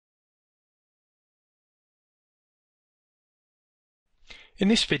In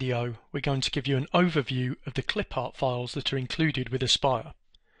this video, we're going to give you an overview of the Clipart files that are included with Aspire.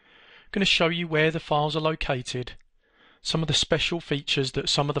 I'm going to show you where the files are located, some of the special features that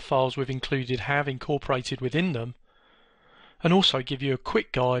some of the files we've included have incorporated within them, and also give you a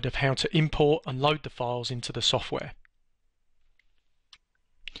quick guide of how to import and load the files into the software.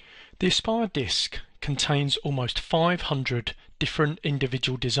 The Aspire disk contains almost 500 different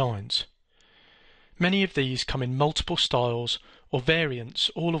individual designs. Many of these come in multiple styles or variants,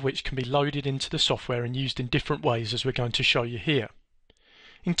 all of which can be loaded into the software and used in different ways, as we're going to show you here.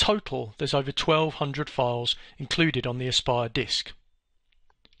 In total, there's over 1,200 files included on the Aspire disk.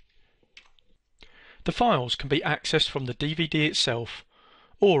 The files can be accessed from the DVD itself,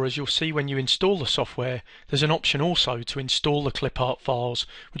 or as you'll see when you install the software, there's an option also to install the Clipart files,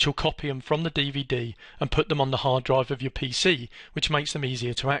 which will copy them from the DVD and put them on the hard drive of your PC, which makes them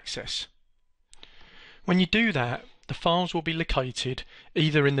easier to access. When you do that, the files will be located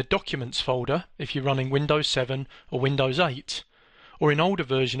either in the Documents folder if you're running Windows 7 or Windows 8, or in older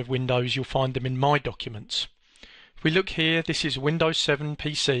version of Windows you'll find them in My Documents. If we look here, this is Windows 7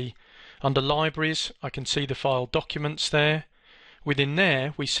 PC. Under Libraries I can see the file Documents there. Within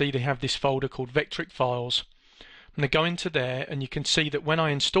there we see they have this folder called Vectric Files. And they go into there, and you can see that when I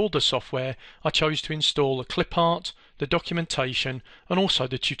installed the software I chose to install the Clipart, the documentation and also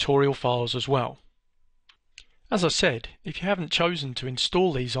the tutorial files as well. As I said, if you haven't chosen to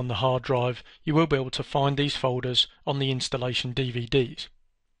install these on the hard drive, you will be able to find these folders on the installation DVDs.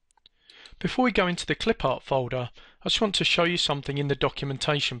 Before we go into the Clipart folder, I just want to show you something in the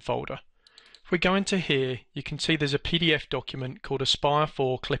documentation folder. If we go into here, you can see there's a PDF document called Aspire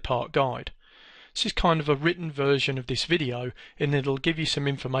 4 Clipart Guide. This is kind of a written version of this video, and it'll give you some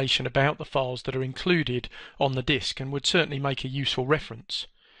information about the files that are included on the disk and would certainly make a useful reference.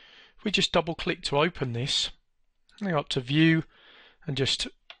 If we just double click to open this, go up to View and just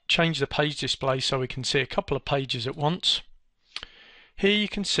change the page display so we can see a couple of pages at once. Here you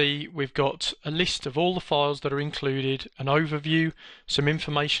can see we've got a list of all the files that are included, an overview, some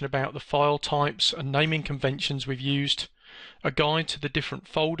information about the file types and naming conventions we've used, a guide to the different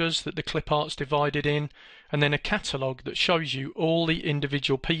folders that the Clipart's divided in, and then a catalogue that shows you all the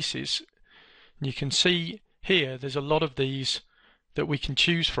individual pieces. And you can see here there's a lot of these that we can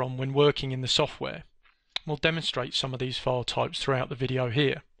choose from when working in the software. We'll demonstrate some of these file types throughout the video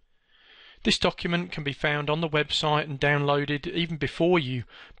here. This document can be found on the website and downloaded even before you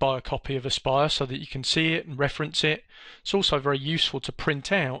buy a copy of Aspire so that you can see it and reference it. It's also very useful to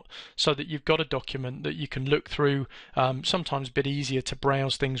print out so that you've got a document that you can look through, sometimes a bit easier to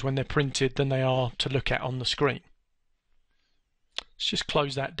browse things when they're printed than they are to look at on the screen. Let's just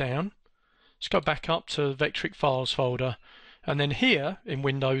close that down. Let's go back up to the Vectric Files folder, and then here in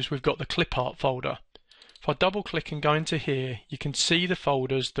Windows we've got the Clipart folder. If I double click and go into here, you can see the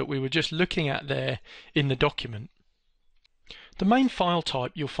folders that we were just looking at there in the document. The main file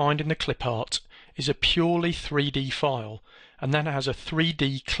type you'll find in the Clipart is a purely 3D file, and that has a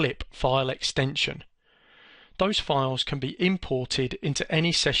 3D clip file extension. Those files can be imported into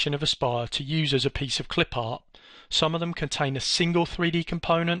any session of Aspire to use as a piece of Clipart. Some of them contain a single 3D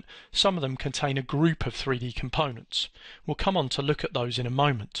component, some of them contain a group of 3D components. We'll come on to look at those in a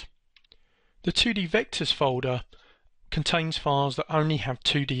moment. The 2D Vectors folder contains files that only have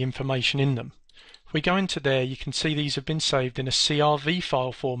 2D information in them. If we go into there, you can see these have been saved in a CRV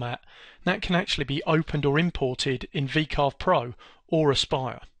file format. That can actually be opened or imported in VCarve Pro or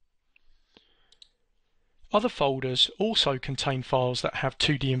Aspire. Other folders also contain files that have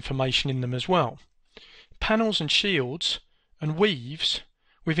 2D information in them as well. Panels and shields and weaves,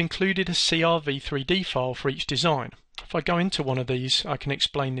 we've included a CRV 3D file for each design. If I go into one of these, I can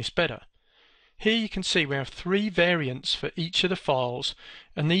explain this better. Here you can see we have 3 variants for each of the files,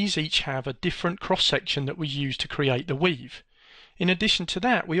 and these each have a different cross-section that we use to create the weave. In addition to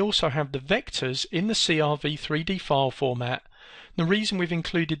that, we also have the vectors in the CRV 3D file format. The reason we've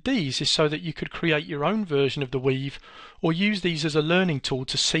included these is so that you could create your own version of the weave or use these as a learning tool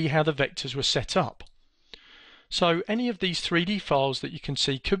to see how the vectors were set up. So any of these 3D files that you can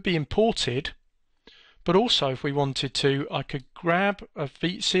see could be imported, but also if we wanted to, I could grab a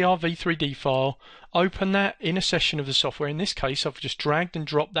CRV 3D file, open that in a session of the software. In this case I've just dragged and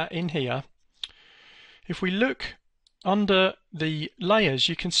dropped that in here. If we look under the layers,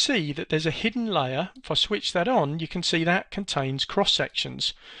 you can see that there's a hidden layer. If I switch that on, you can see that contains cross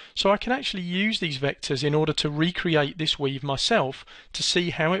sections. So I can actually use these vectors in order to recreate this weave myself to see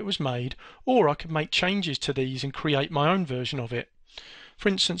how it was made, or I could make changes to these and create my own version of it. For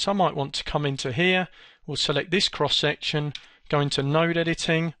instance, I might want to come into here, we'll select this cross section, go into node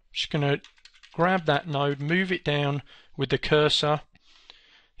editing, I'm just going to grab that node, move it down with the cursor,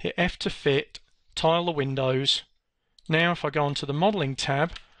 hit F to fit, tile the windows. Now if I go onto the modeling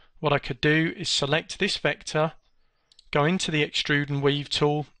tab, what I could do is select this vector, go into the extrude and weave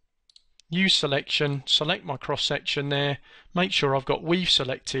tool, use selection, select my cross section there, make sure I've got weave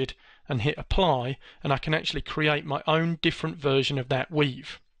selected and hit apply, and I can actually create my own different version of that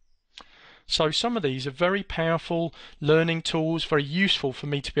weave. So some of these are very powerful learning tools, very useful for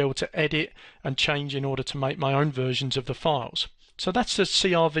me to be able to edit and change in order to make my own versions of the files. So that's the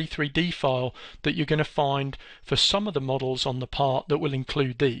CRV3D file that you're going to find for some of the models on the part that will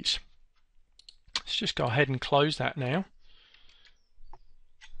include these. Let's just go ahead and close that now.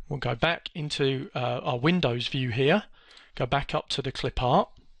 We'll go back into our Windows view here, go back up to the Clipart.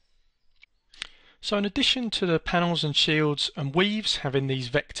 So in addition to the panels and shields and weaves having these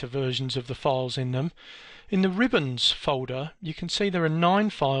vector versions of the files in them, in the ribbons folder you can see there are 9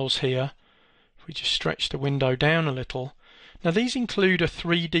 files here. If we just stretch the window down a little. Now these include a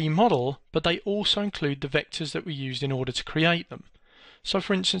 3D model, but they also include the vectors that we used in order to create them. So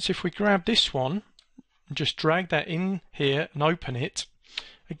for instance, if we grab this one and just drag that in here and open it,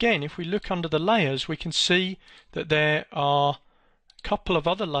 again if we look under the layers we can see that there are a couple of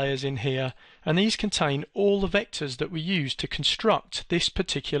other layers in here, and these contain all the vectors that we use to construct this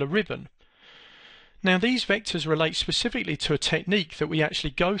particular ribbon. Now these vectors relate specifically to a technique that we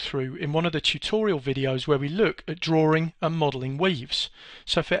actually go through in one of the tutorial videos where we look at drawing and modeling weaves.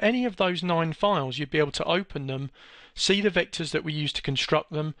 So for any of those 9 files you'd be able to open them, see the vectors that we use to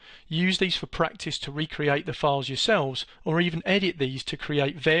construct them, use these for practice to recreate the files yourselves, or even edit these to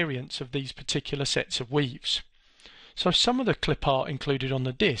create variants of these particular sets of weaves. So some of the clip art included on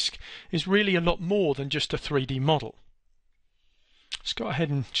the disc is really a lot more than just a 3D model. Let's go ahead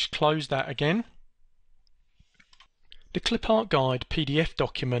and just close that again. The Clipart Guide PDF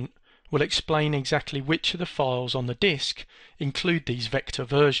document will explain exactly which of the files on the disk include these vector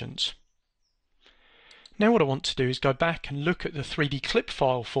versions. Now what I want to do is go back and look at the 3D clip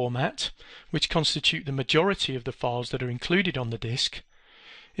file format, which constitute the majority of the files that are included on the disk.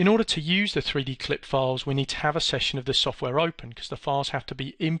 In order to use the 3D clip files we need to have a session of the software open because the files have to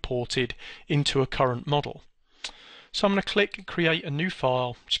be imported into a current model. So I'm going to click create a new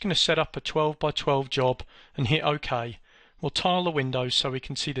file. I'm just going to set up a 12 by 12 job and hit OK. We'll tile the windows so we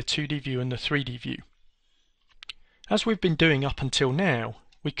can see the 2D view and the 3D view. As we've been doing up until now,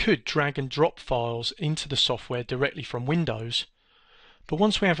 we could drag and drop files into the software directly from Windows, but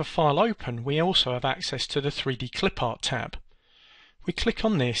once we have a file open we also have access to the 3D Clipart tab. We click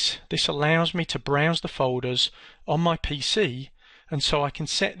on this, this allows me to browse the folders on my PC, and so I can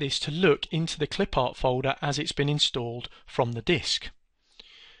set this to look into the Clipart folder as it's been installed from the disk.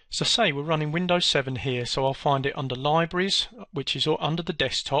 As I say, we're running Windows 7 here, so I'll find it under Libraries, which is under the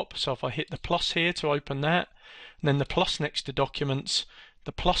desktop. So if I hit the plus here to open that, and then the plus next to Documents,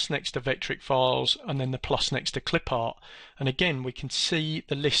 the plus next to Vectric Files, and then the plus next to Clipart. And again, we can see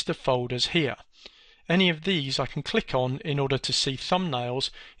the list of folders here. Any of these I can click on in order to see thumbnails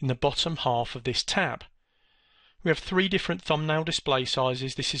in the bottom half of this tab. We have 3 different thumbnail display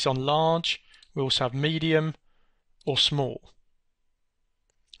sizes. This is on large, we also have medium or small.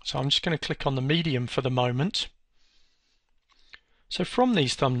 So I'm just going to click on the medium for the moment. So from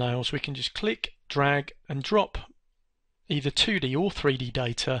these thumbnails we can just click, drag and drop either 2D or 3D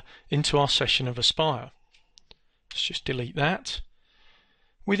data into our session of Aspire. Let's just delete that.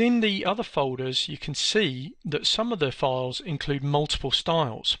 Within the other folders you can see that some of the files include multiple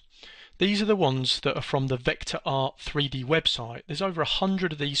styles. These are the ones that are from the Vector Art 3D website. There's over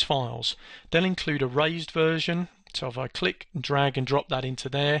 100 of these files. They'll include a raised version, so if I click and drag and drop that into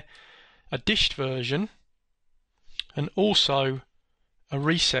there, a dished version, and also a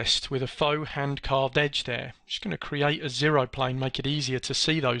recessed with a faux hand carved edge there. I'm just going to create a 0 plane, make it easier to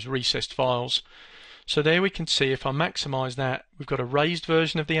see those recessed files. So there we can see, if I maximize that, we've got a raised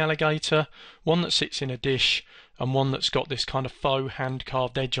version of the alligator, one that sits in a dish, and one that's got this kind of faux hand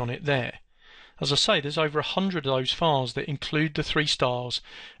carved edge on it there. As I say, there's over 100 of those files that include the 3 styles,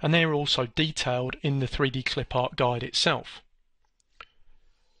 and they're also detailed in the 3D Clipart guide itself.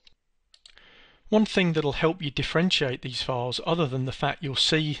 One thing that'll help you differentiate these files, other than the fact you'll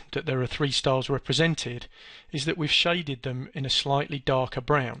see that there are 3 styles represented, is that we've shaded them in a slightly darker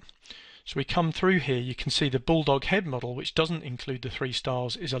brown. So we come through here, you can see the bulldog head model, which doesn't include the 3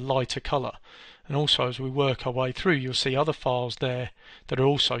 styles, is a lighter colour. And also as we work our way through, you'll see other files there that are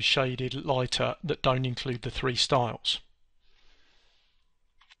also shaded lighter that don't include the 3 styles.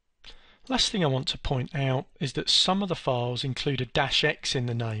 Last thing I want to point out is that some of the files include a -X in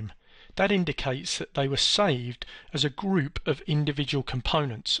the name. That indicates that they were saved as a group of individual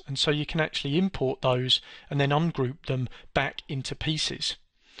components, and so you can actually import those and then ungroup them back into pieces.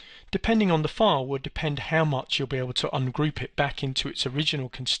 Depending on the file will depend how much you'll be able to ungroup it back into its original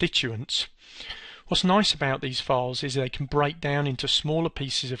constituents. What's nice about these files is they can break down into smaller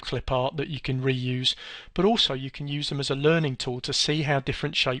pieces of clip art that you can reuse, but also you can use them as a learning tool to see how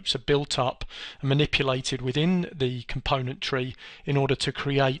different shapes are built up and manipulated within the component tree in order to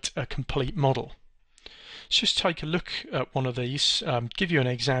create a complete model. Let's just take a look at one of these, give you an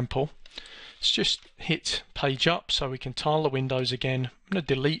example. Let's just hit page up so we can tile the windows again. I'm going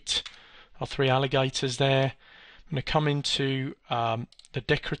to delete our 3 alligators there. I'm going to come into the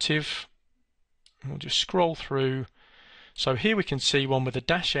decorative. We'll just scroll through. So here we can see one with a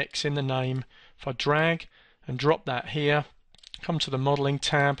 -X in the name. If I drag and drop that here, come to the modeling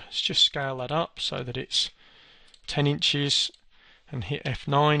tab, let's just scale that up so that it's 10 inches and hit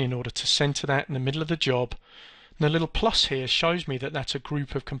F9 in order to center that in the middle of the job. And the little plus here shows me that that's a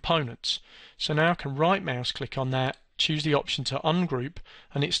group of components. So now I can right mouse click on that, choose the option to ungroup,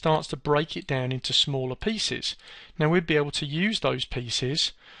 and it starts to break it down into smaller pieces. Now we'd be able to use those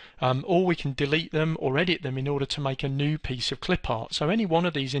pieces, or we can delete them or edit them in order to make a new piece of clip art. So any one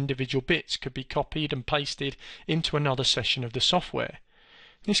of these individual bits could be copied and pasted into another session of the software.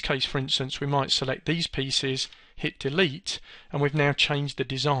 In this case, for instance, we might select these pieces, hit delete, and we've now changed the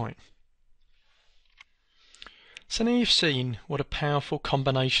design. So now you've seen what a powerful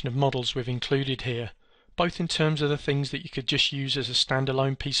combination of models we've included here, both in terms of the things that you could just use as a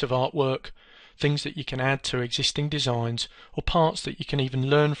standalone piece of artwork, things that you can add to existing designs, or parts that you can even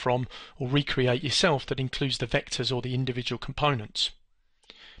learn from or recreate yourself that includes the vectors or the individual components.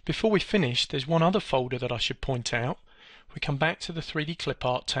 Before we finish, there's one other folder that I should point out. If we come back to the 3D Clip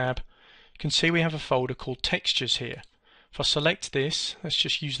Art tab, you can see we have a folder called Textures here. If I select this, let's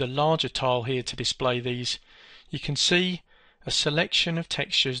just use the larger tile here to display these, you can see a selection of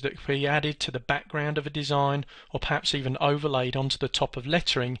textures that can be added to the background of a design or perhaps even overlaid onto the top of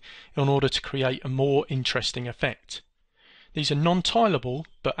lettering in order to create a more interesting effect. These are non-tileable,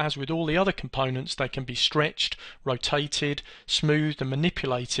 but as with all the other components, they can be stretched, rotated, smoothed and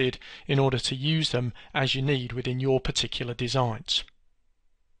manipulated in order to use them as you need within your particular designs.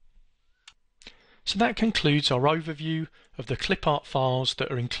 So that concludes our overview of the clip art files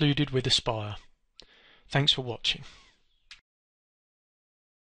that are included with Aspire. Thanks for watching.